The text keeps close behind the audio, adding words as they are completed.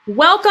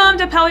Welcome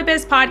to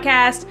PelviBiz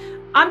Podcast.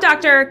 I'm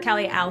Dr.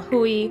 Kelly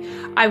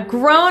Alhooie. I've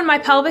grown my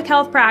pelvic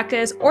health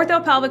practice,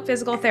 orthopelvic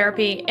physical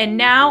therapy, and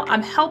now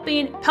I'm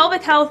helping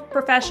pelvic health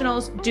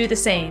professionals do the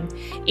same.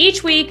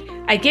 Each week,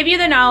 I give you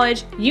the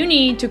knowledge you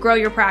need to grow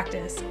your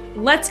practice.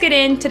 Let's get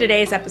into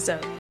today's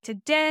episode.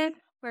 Today,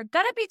 we're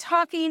going to be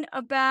talking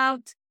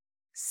about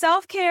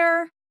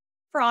self-care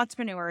for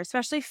entrepreneurs,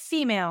 especially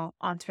female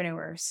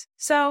entrepreneurs.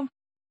 So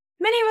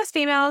many of us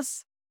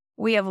females,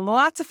 we have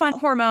lots of fun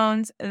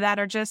hormones that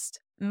are just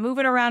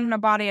moving around in our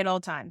body at all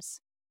times.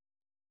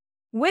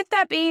 With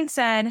that being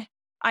said,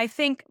 I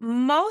think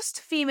most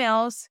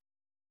females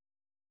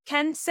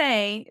can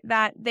say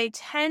that they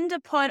tend to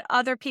put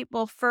other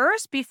people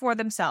first before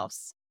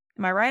themselves.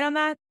 Am I right on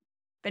that?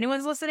 If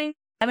anyone's listening,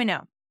 let me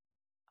know.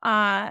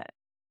 I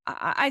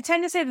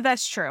tend to say that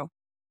that's true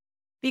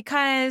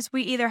because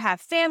we either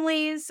have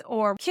families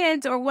or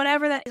kids or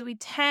whatever that is. We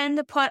tend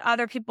to put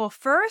other people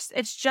first.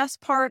 It's just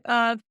part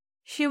of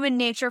human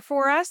nature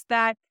for us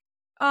that,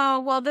 oh,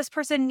 well, this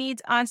person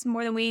needs us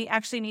more than we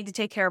actually need to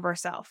take care of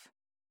ourselves.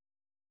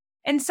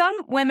 And some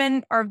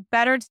women are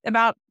better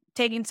about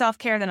taking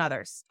self-care than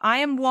others. I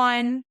am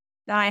one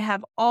that I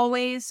have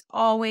always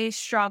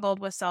struggled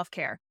with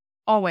self-care.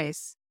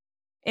 Always.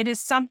 It is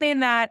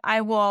something that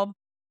I will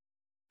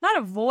not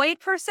avoid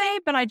per se,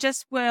 but I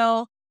just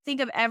will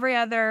think of every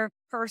other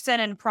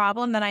person and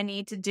problem that I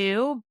need to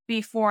do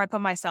before I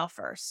put myself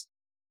first.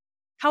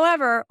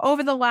 However,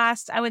 over the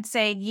last, I would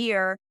say,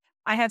 year,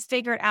 I have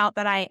figured out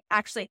that I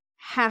actually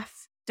have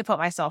to put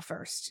myself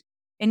first.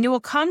 And you will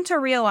come to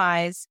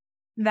realize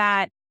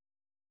that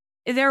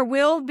there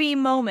will be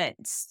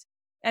moments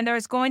and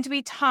there's going to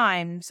be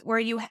times where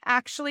you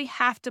actually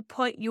have to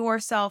put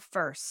yourself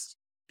first.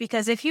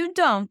 Because if you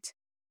don't,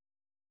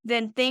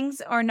 then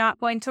things are not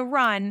going to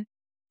run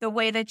the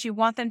way that you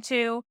want them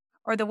to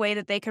or the way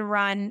that they can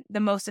run the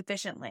most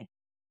efficiently.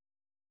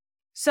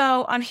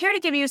 So I'm here to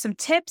give you some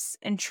tips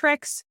and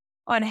tricks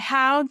on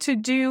how to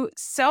do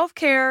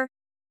self-care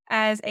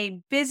as a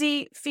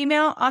busy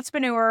female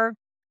entrepreneur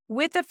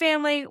with a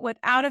family,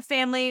 without a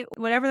family,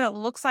 whatever that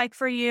looks like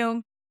for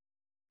you.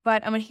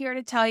 But I'm here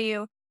to tell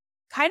you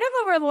kind of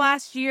over the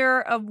last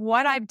year of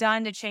what I've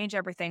done to change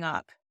everything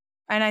up.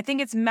 And I think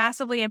it's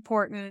massively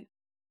important.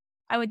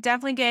 I would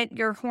definitely get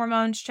your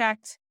hormones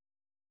checked.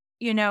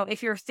 You know,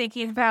 if you're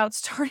thinking about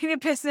starting a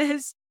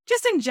business,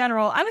 just in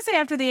general, I would say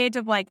after the age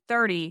of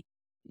 30,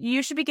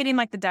 you should be getting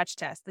the Dutch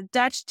test. The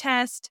Dutch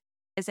test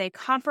is a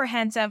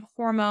comprehensive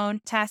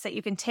hormone test that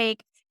you can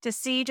take to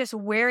see just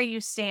where you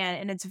stand.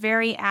 And it's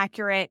very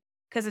accurate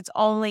because you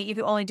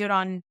can only do it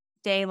on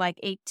day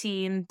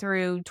 18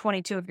 through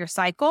 22 of your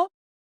cycle.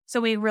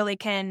 So we really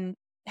can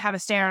have a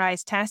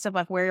standardized test of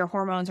where your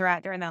hormones are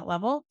at during that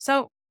level.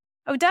 So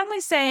I would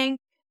definitely say,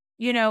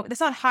 that's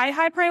not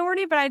high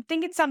priority, but I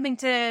think it's something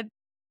to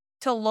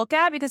look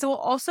at because it will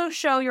also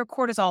show your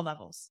cortisol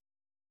levels.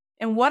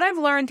 And what I've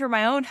learned through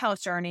my own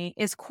health journey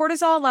is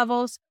cortisol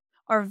levels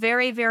are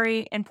very,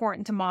 very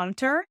important to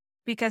monitor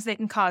because they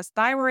can cause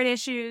thyroid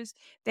issues.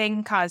 They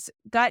can cause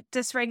gut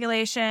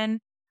dysregulation.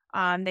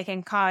 They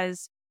can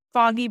cause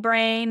foggy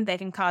brain. They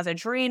can cause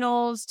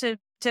adrenals to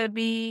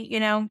be,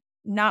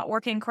 not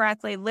working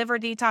correctly, liver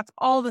detox,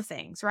 all the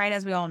things, right?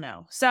 As we all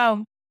know.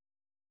 So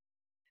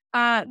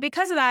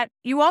because of that,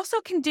 you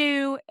also can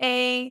do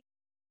a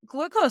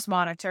glucose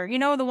monitor,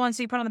 the ones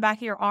you put on the back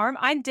of your arm.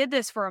 I did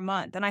this for a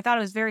month and I thought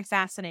it was very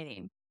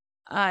fascinating.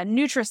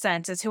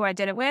 NutriSense is who I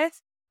did it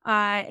with.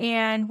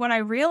 And what I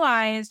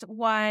realized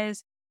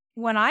was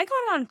when I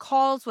got on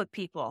calls with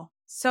people,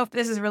 so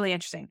this is really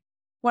interesting.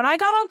 When I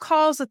got on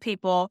calls with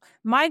people,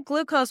 my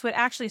glucose would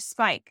actually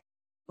spike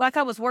like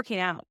I was working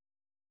out.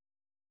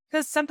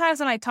 Because sometimes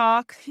when I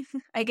talk,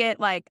 I get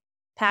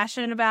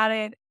passionate about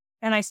it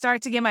and I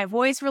start to get my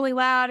voice really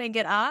loud and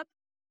get up.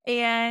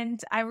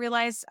 And I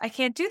realized I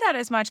can't do that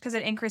as much because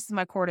it increases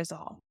my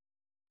cortisol.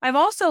 I've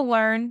also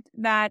learned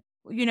that,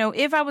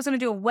 if I was going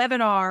to do a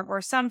webinar or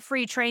some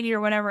free training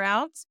or whatever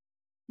else,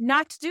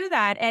 not to do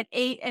that at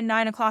 8 and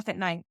 9 o'clock at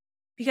night.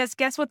 Because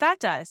guess what that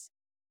does?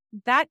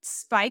 That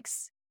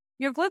spikes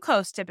your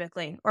glucose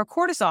typically or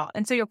cortisol.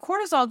 And so your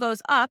cortisol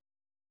goes up.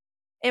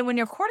 And when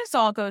your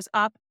cortisol goes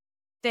up,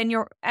 then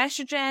your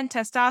estrogen,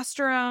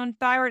 testosterone,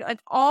 thyroid,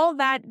 all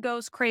that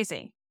goes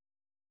crazy.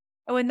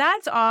 And when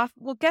that's off,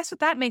 well, guess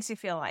what that makes you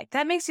feel like?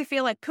 That makes you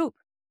feel like poop.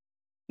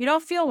 You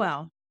don't feel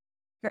well.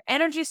 Your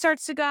energy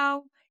starts to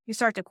go. You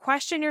start to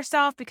question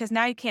yourself because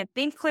now you can't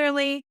think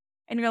clearly.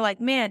 And you're like,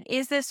 man,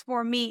 is this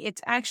for me?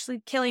 It's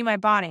actually killing my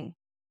body.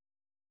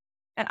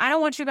 And I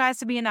don't want you guys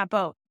to be in that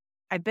boat.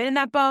 I've been in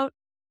that boat.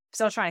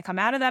 Still trying to come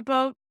out of that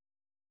boat.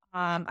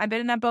 I've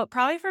been in that boat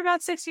probably for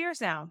about 6 years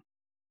now.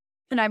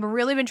 And I've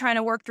really been trying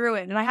to work through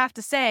it. And I have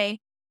to say,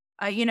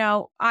 I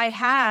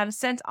have,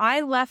 since I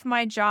left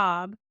my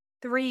job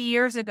 3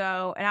 years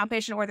ago, an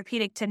outpatient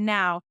orthopedic to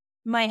now,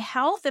 my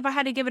health, if I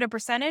had to give it a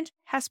percentage,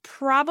 has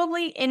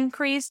probably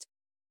increased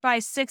by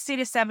 60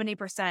 to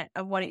 70%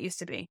 of what it used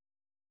to be,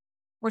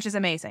 which is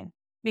amazing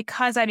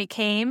because I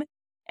became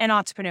an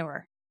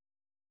entrepreneur,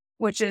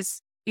 which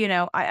is,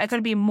 I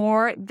couldn't be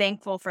more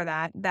thankful for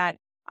that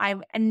I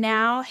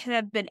now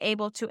have been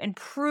able to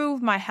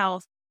improve my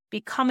health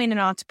becoming an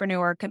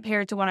entrepreneur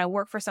compared to when I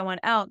worked for someone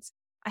else.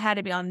 I had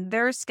to be on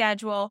their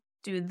schedule,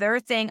 do their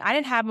thing. I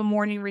didn't have a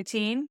morning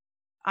routine.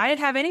 I didn't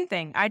have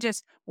anything. I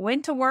just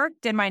went to work,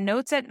 did my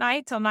notes at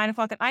night till 9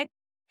 o'clock at night.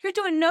 You're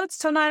doing notes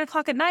till 9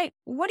 o'clock at night.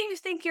 What do you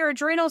think your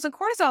adrenals and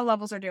cortisol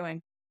levels are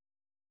doing?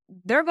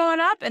 They're going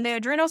up and the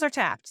adrenals are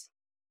tapped.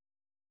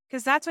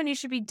 Because that's when you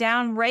should be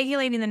down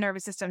regulating the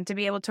nervous system to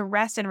be able to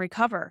rest and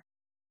recover.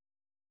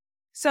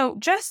 So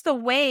just the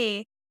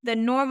way the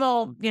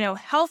normal,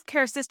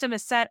 healthcare system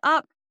is set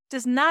up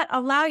does not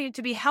allow you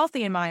to be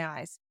healthy in my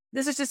eyes.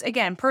 This is just,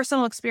 again,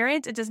 personal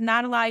experience. It does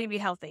not allow you to be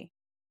healthy.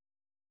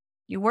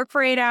 You work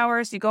for 8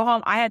 hours, you go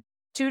home. I had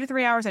 2 to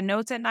 3 hours of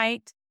notes at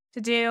night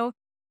to do.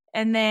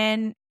 And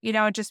then,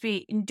 just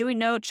be doing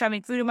notes,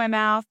 shoving food in my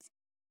mouth.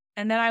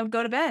 And then I would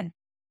go to bed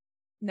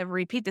and then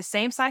repeat the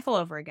same cycle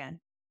over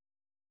again.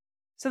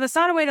 So that's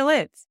not a way to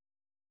live.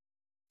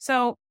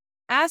 So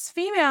as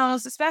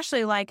females,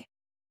 especially,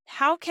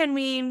 how can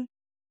we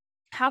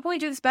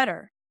do this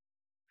better?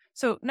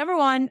 So number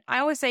one, I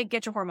always say,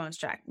 get your hormones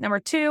checked. Number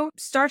two,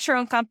 start your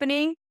own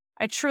company.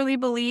 I truly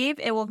believe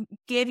it will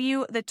give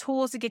you the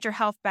tools to get your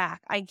health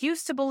back. I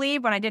used to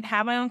believe when I didn't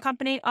have my own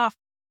company,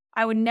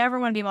 I would never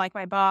want to be like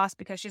my boss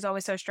because she's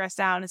always so stressed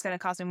out and it's going to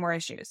cause me more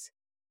issues.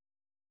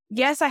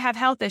 Yes, I have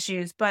health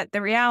issues, but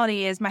the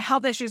reality is my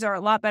health issues are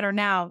a lot better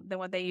now than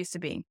what they used to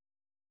be.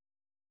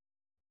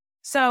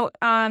 So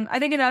I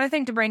think another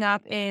thing to bring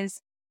up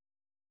is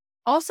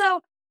also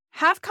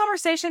have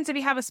conversations if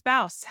you have a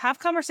spouse. Have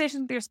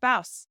conversations with your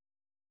spouse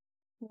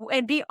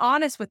and be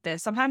honest with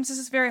this. Sometimes this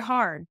is very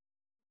hard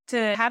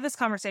to have this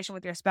conversation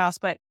with your spouse,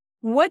 but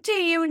what do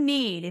you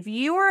need? If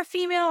you are a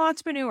female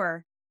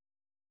entrepreneur,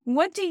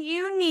 what do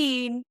you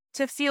need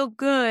to feel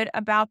good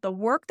about the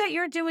work that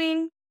you're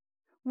doing?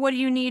 What do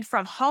you need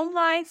from home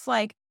life?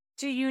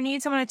 Do you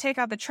need someone to take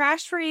out the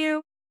trash for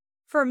you?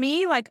 For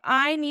me,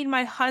 I need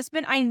my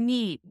husband. I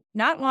need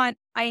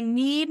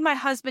my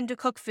husband to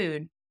cook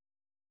food.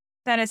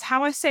 That is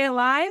how I stay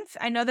alive.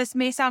 I know this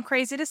may sound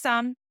crazy to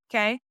some,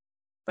 okay?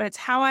 But it's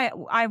how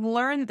I've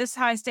learned that this is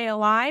how I stay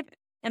alive.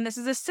 And this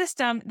is a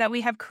system that we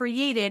have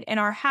created in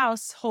our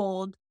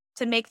household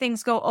to make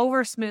things go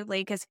over smoothly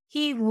because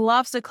he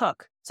loves to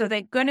cook. So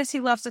thank goodness he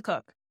loves to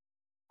cook.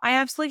 I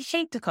absolutely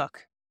hate to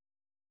cook.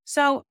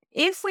 So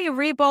if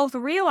we both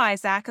realize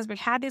that, because we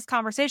had these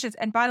conversations,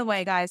 and by the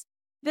way, guys,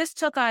 this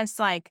took us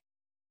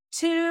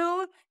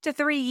 2 to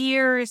 3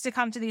 years to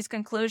come to these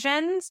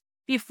conclusions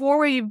before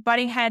we were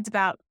butting heads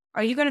about,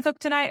 are you going to cook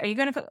tonight? Are you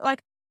going to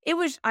cook? It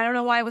was, I don't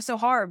know why it was so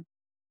hard,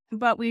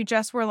 but we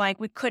just were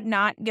we could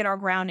not get our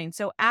grounding.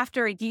 So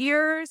after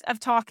years of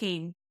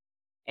talking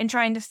and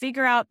trying to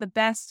figure out the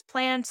best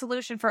plan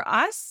solution for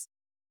us,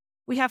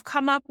 we have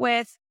come up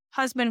with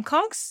husband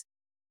cooks.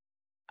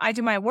 I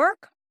do my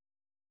work.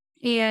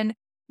 And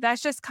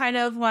that's just kind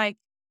of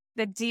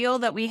the deal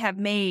that we have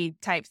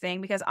made type thing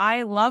because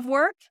I love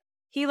work.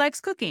 He likes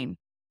cooking.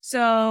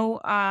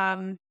 So,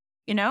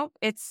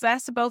 it's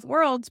best of both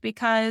worlds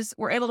because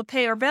we're able to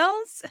pay our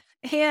bills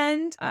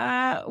and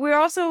we're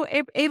also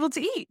able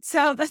to eat.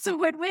 So that's a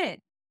win-win.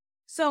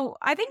 So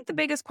I think the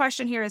biggest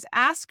question here is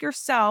ask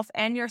yourself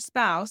and your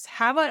spouse,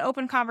 have an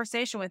open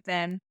conversation with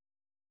them.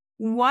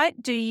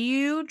 What do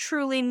you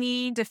truly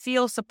need to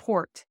feel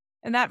support?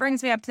 And that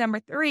brings me up to number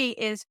 3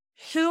 is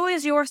who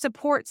is your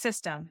support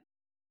system?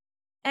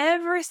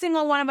 Every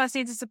single one of us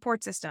needs a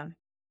support system.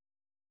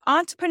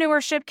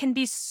 Entrepreneurship can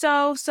be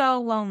so,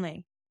 so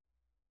lonely.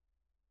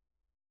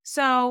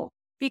 So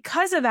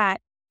because of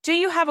that, do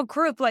you have a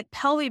group like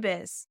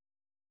PelviBiz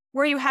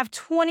where you have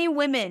 20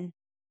 women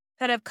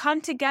that have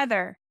come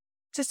together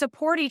to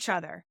support each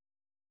other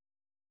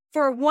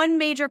for one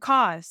major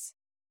cause,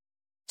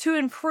 to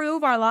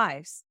improve our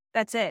lives?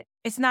 That's it.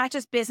 It's not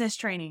just business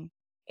training.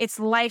 It's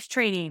life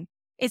training.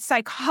 It's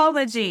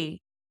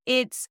psychology.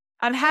 It's,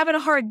 I'm having a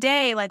hard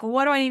day.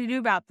 What do I need to do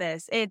about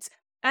this? It's,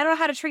 I don't know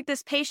how to treat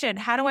this patient.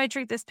 How do I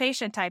treat this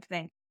patient type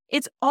thing?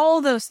 It's all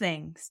those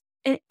things.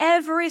 And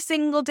every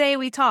single day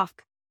we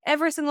talk.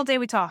 Every single day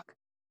we talk.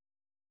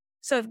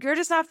 So if you're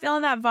just not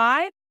feeling that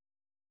vibe,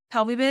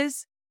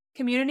 PelviBiz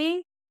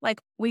community,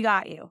 we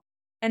got you.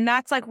 And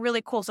that's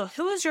really cool. So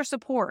who is your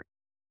support?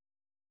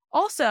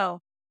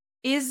 Also,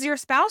 is your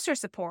spouse your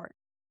support?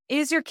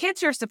 Is your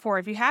kids your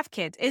support if you have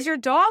kids? Is your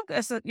dog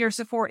your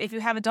support if you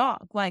have a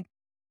dog?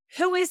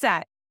 Who is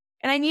that?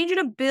 And I need you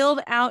to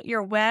build out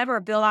your web or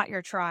build out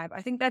your tribe.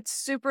 I think that's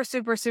super,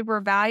 super, super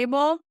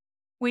valuable.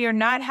 When you're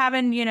not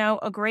having,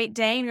 a great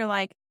day and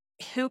you're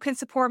who can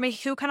support me?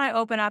 Who can I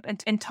open up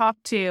and talk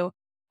to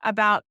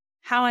about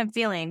how I'm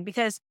feeling?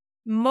 Because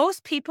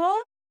most people,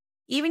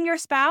 even your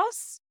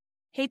spouse,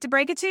 hate to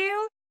break it to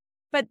you,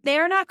 but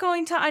they're not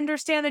going to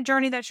understand the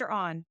journey that you're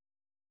on.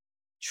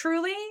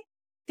 Truly,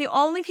 the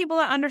only people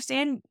that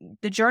understand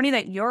the journey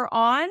that you're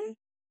on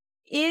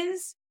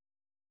is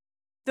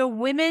the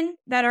women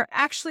that are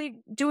actually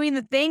doing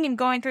the thing and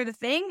going through the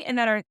thing and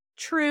that are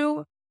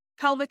true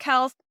pelvic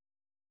health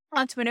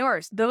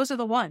entrepreneurs. Those are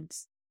the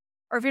ones.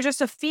 or if you're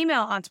just a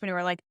female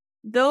entrepreneur, like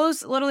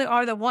those literally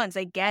are the ones,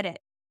 they get it.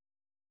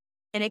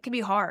 And it can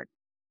be hard.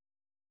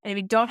 And if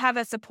you don't have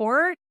that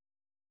support,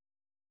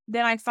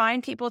 then I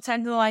find people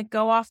tend to like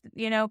go off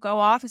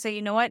and say,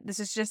 you know what, this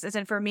is just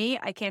isn't for me.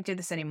 I can't do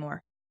this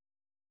anymore.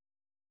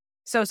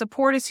 So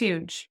support is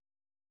huge.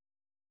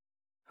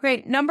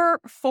 Okay, number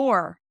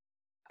 4,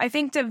 I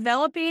think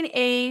developing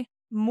a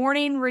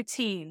morning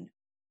routine.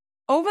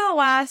 Over the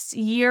last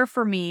year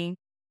for me,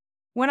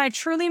 when I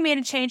truly made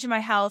a change in my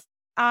health,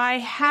 I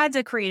had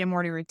to create a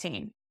morning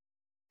routine.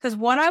 Because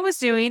what I was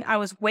doing, I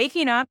was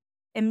waking up,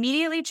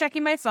 immediately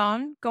checking my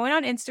phone, going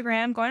on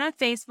Instagram, going on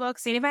Facebook,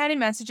 seeing if I had any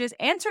messages,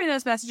 answering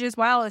those messages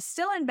while I was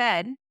still in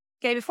bed,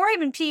 okay, before I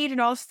even peed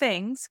and all those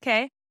things,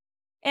 okay?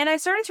 And I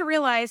started to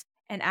realize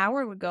an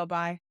hour would go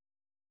by,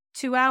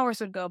 2 hours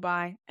would go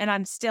by, and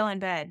I'm still in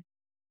bed.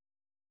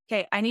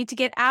 Okay, I need to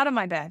get out of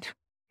my bed,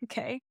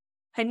 okay?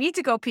 I need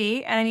to go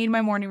pee, and I need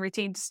my morning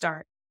routine to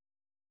start.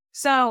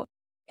 So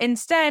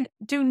instead,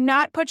 do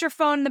not put your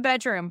phone in the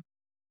bedroom.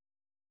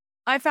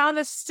 I found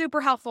this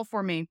super helpful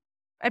for me.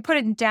 I put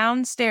it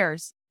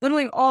downstairs,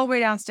 literally all the way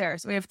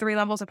downstairs. We have 3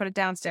 levels. I put it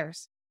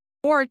downstairs.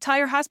 Or tell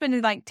your husband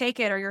to like take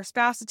it or your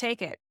spouse to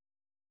take it.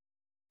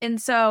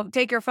 And so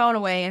take your phone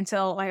away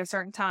until like a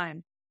certain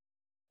time.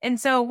 And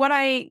so what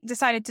I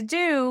decided to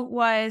do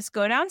was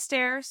go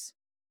downstairs,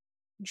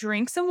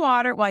 drink some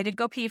water. Well, I did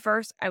go pee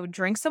first. I would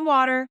drink some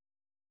water.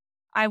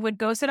 I would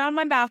go sit on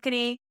my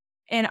balcony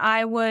and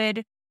I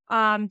would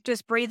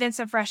just breathe in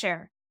some fresh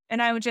air.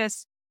 And I would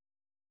just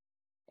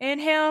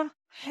inhale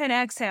and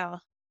exhale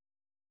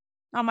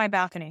on my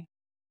balcony.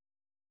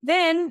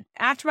 Then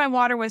after my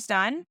water was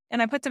done,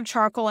 and I put some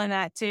charcoal in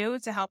that too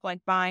to help like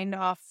bind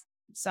off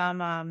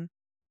some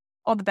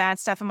all the bad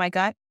stuff in my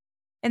gut.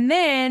 And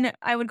then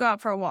I would go out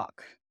for a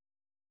walk.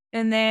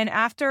 And then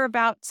after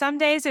about some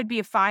days it'd be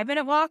a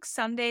 5-minute walk,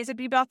 some days it'd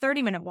be about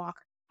 30-minute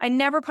walk. I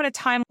never put a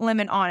time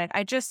limit on it.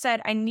 I just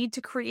said I need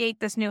to create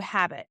this new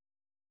habit.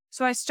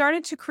 So I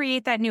started to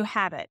create that new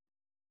habit.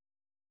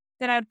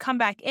 Then I would come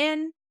back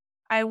in,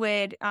 I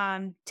would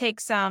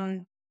take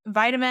some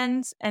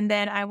vitamins, and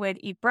then I would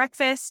eat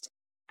breakfast.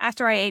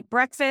 After I ate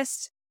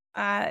breakfast,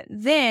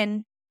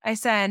 then I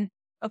said,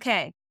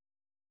 okay,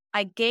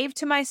 I gave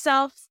to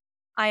myself.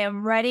 I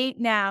am ready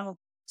now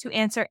to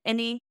answer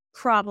any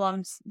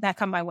problems that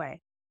come my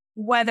way,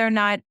 whether or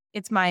not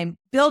it's my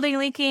building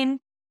leaking,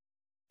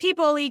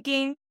 people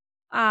leaking,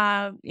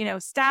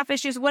 staff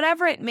issues,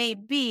 whatever it may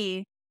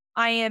be.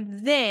 I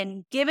am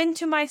then given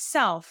to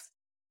myself.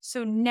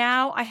 So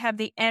now I have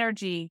the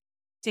energy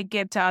to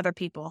give to other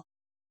people.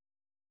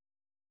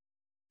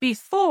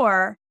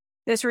 Before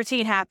this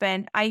routine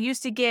happened, I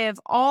used to give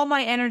all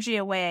my energy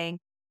away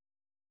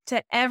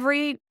to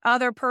every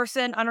other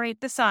person underneath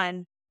the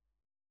sun,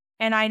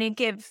 and I didn't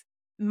give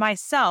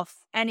myself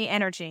any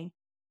energy.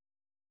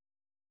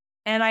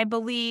 And I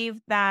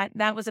believe that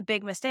that was a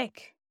big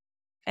mistake,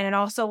 and it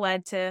also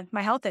led to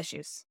my health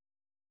issues.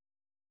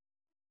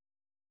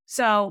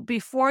 So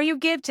before you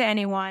give to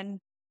anyone,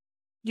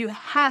 you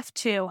have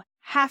to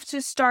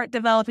start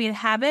developing a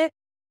habit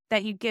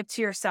that you give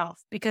to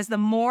yourself, because the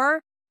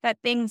more that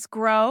things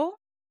grow,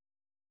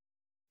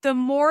 the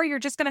more you're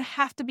just going to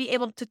have to be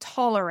able to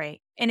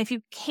tolerate. And if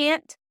you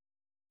can't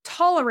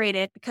tolerate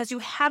it because you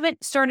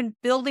haven't started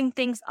building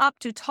things up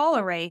to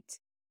tolerate,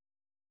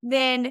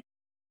 then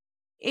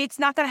it's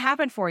not going to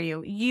happen for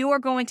you. You are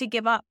going to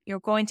give up. You're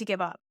going to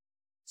give up.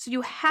 So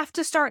you have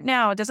to start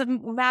now. It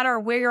doesn't matter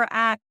where you're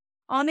at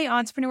on the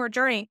entrepreneur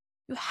journey.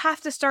 You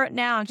have to start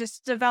now and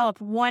just develop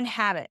one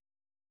habit.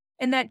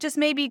 And that just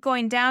may be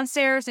going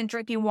downstairs and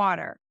drinking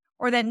water,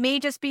 or that may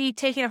just be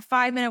taking a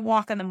 5-minute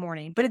walk in the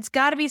morning. But it's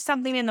got to be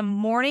something in the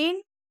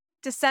morning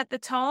to set the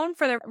tone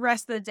for the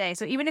rest of the day.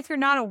 So even if you're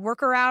not a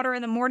worker-outer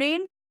in the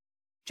morning,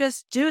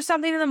 just do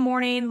something in the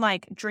morning,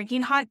 like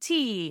drinking hot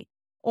tea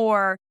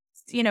or,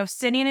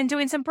 sitting and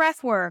doing some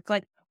breath work,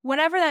 like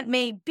whatever that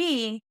may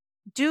be.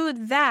 Do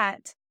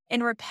that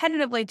and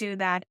repetitively do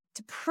that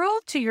to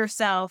prove to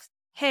yourself,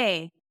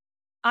 hey,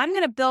 I'm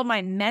going to build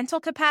my mental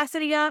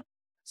capacity up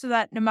so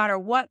that no matter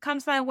what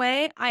comes my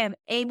way, I am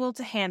able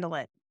to handle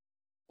it.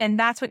 And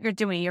that's what you're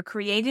doing. You're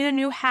creating a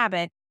new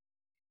habit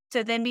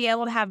to then be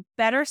able to have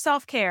better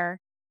self-care,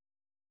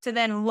 to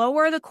then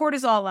lower the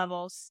cortisol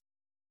levels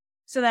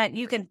so that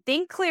you can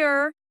think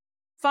clearer,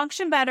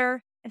 function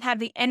better, and have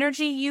the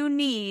energy you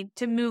need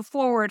to move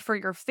forward for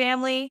your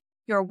family,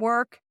 your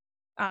work,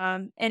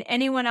 and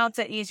anyone else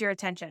that needs your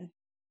attention.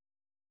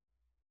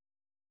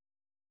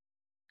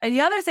 And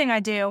the other thing I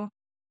do,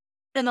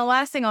 and the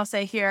last thing I'll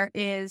say here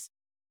is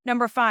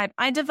number 5,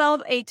 I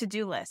develop a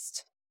to-do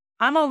list.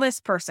 I'm a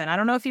list person. I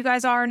don't know if you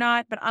guys are or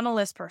not, but I'm a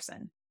list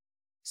person.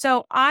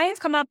 So I've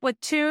come up with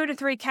 2 to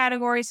 3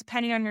 categories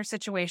depending on your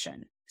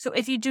situation. So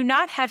if you do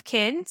not have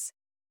kids,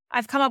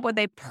 I've come up with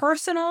a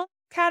personal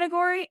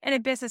category and a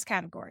business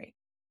category.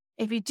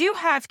 If you do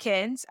have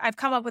kids, I've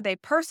come up with a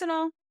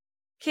personal,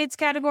 kids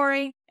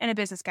category, and a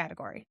business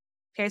category.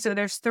 Okay, so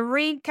there's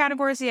 3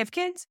 categories if you have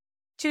kids,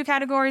 2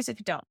 categories if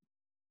you don't.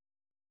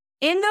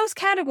 in those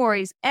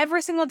categories,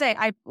 every single day,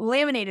 I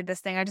laminated this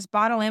thing. I just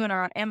bought a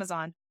laminer on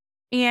Amazon,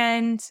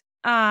 and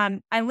I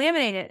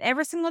laminate it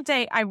every single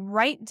day. I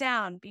write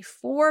down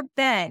before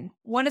bed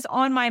what is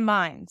on my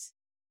mind.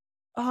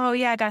 Oh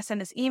yeah, I got to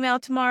send this email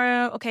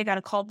tomorrow. Okay, got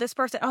to call this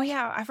person. Oh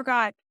yeah, I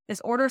forgot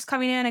this order's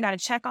coming in. I got to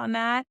check on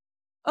that.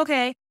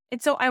 Okay.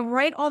 And so I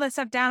write all that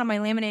stuff down on my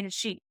laminated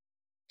sheet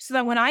so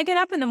that when I get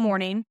up in the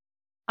morning,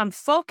 I'm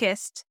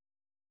focused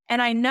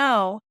and I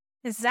know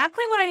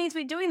exactly what I need to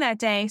be doing that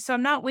day. So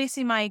I'm not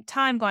wasting my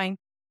time going,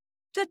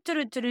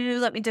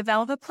 let me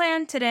develop a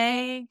plan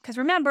today. Because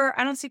remember,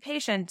 I don't see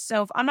patients.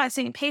 So if I'm not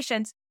seeing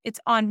patients, it's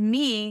on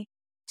me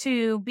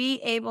to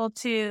be able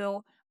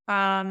to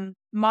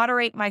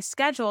moderate my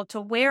schedule to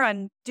where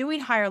I'm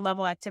doing higher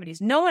level activities.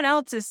 No one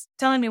else is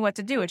telling me what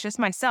to do. It's just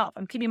myself.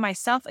 I'm keeping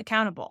myself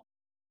accountable.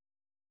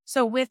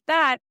 So with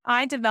that,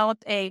 I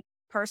developed a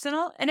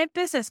personal and a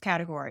business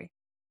category.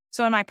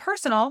 So in my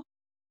personal,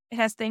 it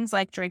has things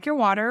like drink your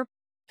water,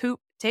 poop,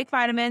 take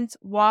vitamins,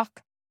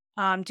 walk,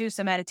 do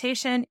some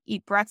meditation,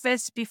 eat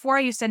breakfast. Before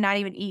I used to not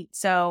even eat.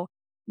 So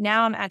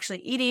now I'm actually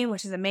eating,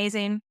 which is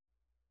amazing.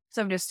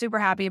 So I'm just super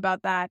happy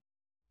about that.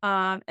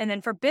 And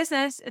then for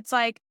business, it's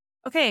like,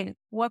 okay,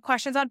 what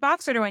questions on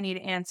Boxer do I need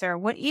to answer?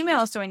 What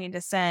emails do I need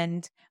to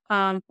send?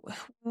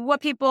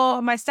 What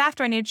people, my staff,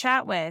 do I need to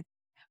chat with?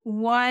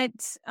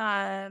 What,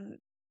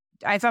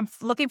 if I'm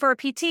looking for a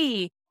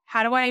PT,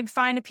 how do I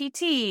find a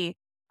PT?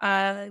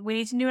 We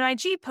need to do an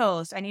IG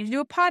post. I need to do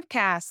a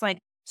podcast. Like,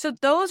 so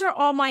those are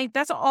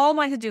that's all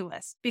my to-do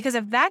list. Because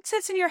if that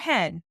sits in your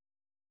head,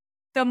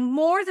 the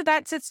more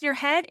that sits in your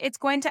head, it's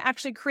going to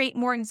actually create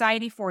more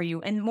anxiety for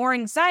you. And more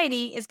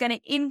anxiety is going to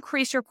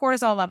increase your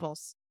cortisol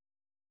levels.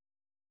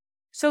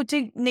 So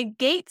to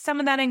negate some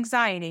of that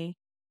anxiety,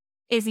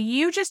 if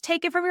you just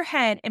take it from your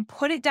head and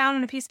put it down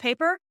on a piece of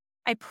paper,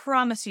 I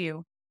promise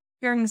you,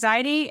 your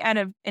anxiety out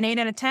of an 8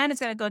 out of 10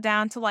 is going to go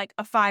down to like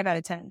a 5 out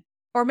of 10.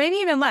 Or maybe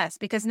even less,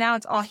 because now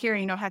it's all here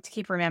and you don't have to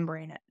keep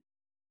remembering it.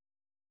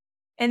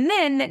 And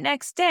then the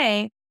next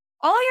day,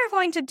 all you're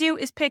going to do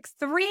is pick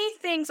 3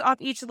 things off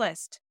each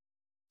list.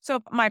 So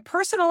my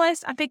personal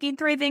list, I'm picking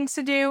 3 things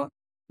to do.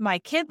 My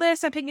kid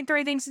list, I'm picking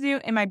 3 things to do.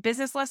 And my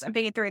business list, I'm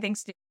picking 3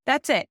 things to do.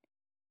 That's it.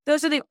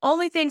 Those are the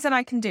only things that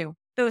I can do.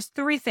 Those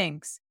 3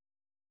 things.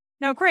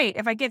 Now, great.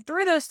 If I get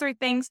through those 3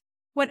 things,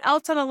 what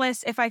else on the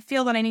list, if I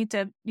feel that I need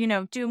to,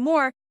 do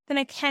more, then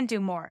I can do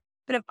more.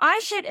 But if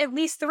I hit at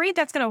least 3,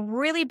 that's going to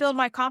really build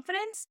my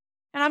confidence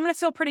and I'm going to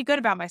feel pretty good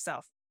about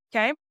myself.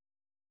 Okay.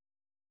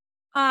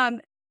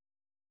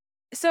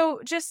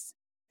 So just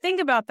think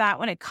about that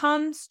when it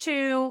comes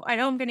to, I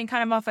know I'm getting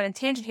kind of off on a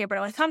tangent here, but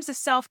when it comes to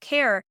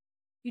self-care,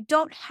 you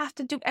don't have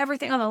to do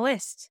everything on the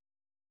list.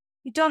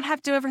 You don't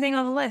have to do everything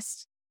on the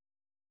list.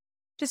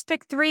 Just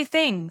pick 3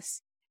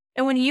 things.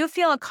 And when you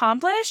feel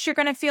accomplished, you're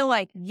going to feel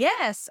like,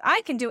 yes,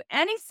 I can do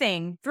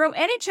anything. Throw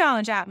any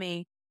challenge at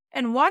me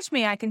and watch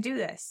me. I can do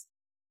this.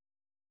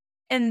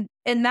 And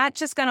that's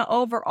just going to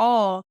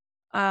overall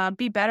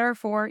be better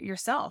for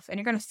yourself. And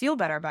you're going to feel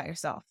better about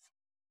yourself.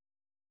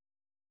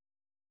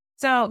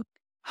 So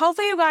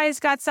hopefully you guys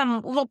got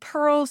some little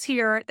pearls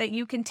here that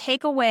you can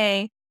take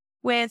away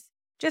with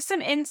just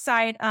some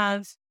insight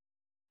of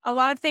a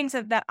lot of things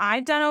that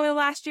I've done over the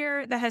last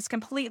year that has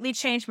completely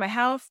changed my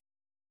health,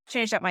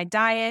 changed up my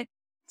diet,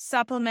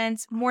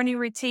 supplements, morning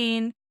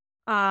routine,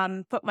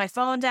 put my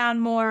phone down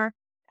more,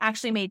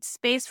 actually made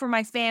space for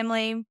my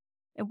family.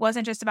 It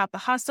wasn't just about the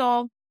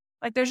hustle.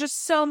 Like there's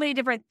just so many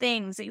different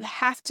things that you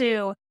have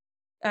to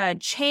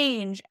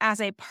change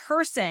as a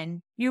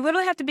person. You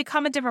literally have to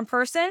become a different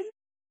person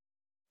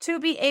to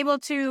be able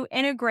to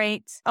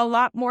integrate a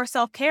lot more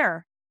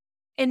self-care.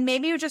 And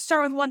maybe you just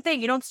start with one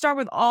thing. You don't start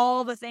with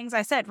all the things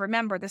I said.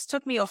 Remember, this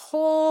took me a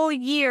whole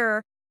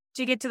year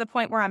to get to the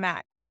point where I'm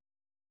at.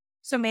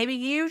 So maybe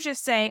you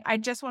just say, I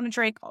just want to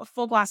drink a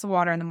full glass of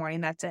water in the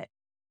morning. That's it.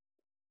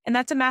 And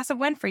that's a massive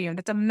win for you.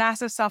 That's a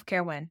massive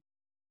self-care win.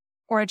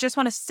 Or I just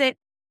want to sit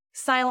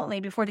silently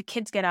before the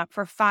kids get up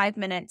for 5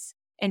 minutes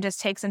and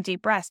just take some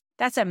deep breaths.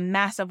 That's a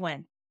massive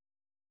win.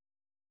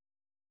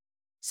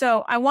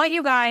 So I want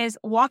you guys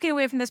walking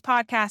away from this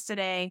podcast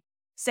today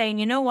saying,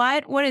 you know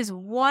what is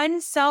one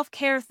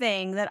self-care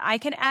thing that I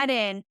can add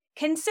in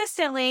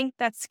consistently,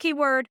 that's the key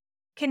word,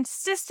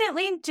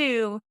 consistently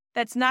do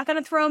that's not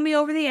going to throw me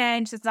over the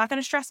edge, that's not going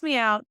to stress me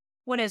out.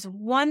 What is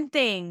one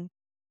thing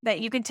that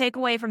you can take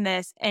away from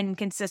this and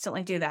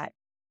consistently do that?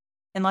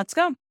 And let's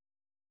go.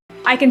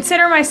 I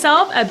consider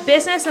myself a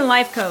business and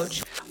life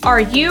coach.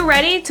 Are you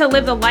ready to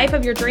live the life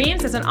of your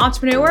dreams as an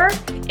entrepreneur?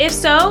 If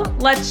so,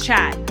 let's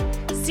chat.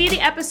 See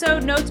the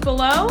episode notes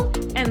below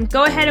and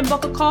go ahead and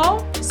book a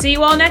call. See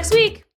you all next week.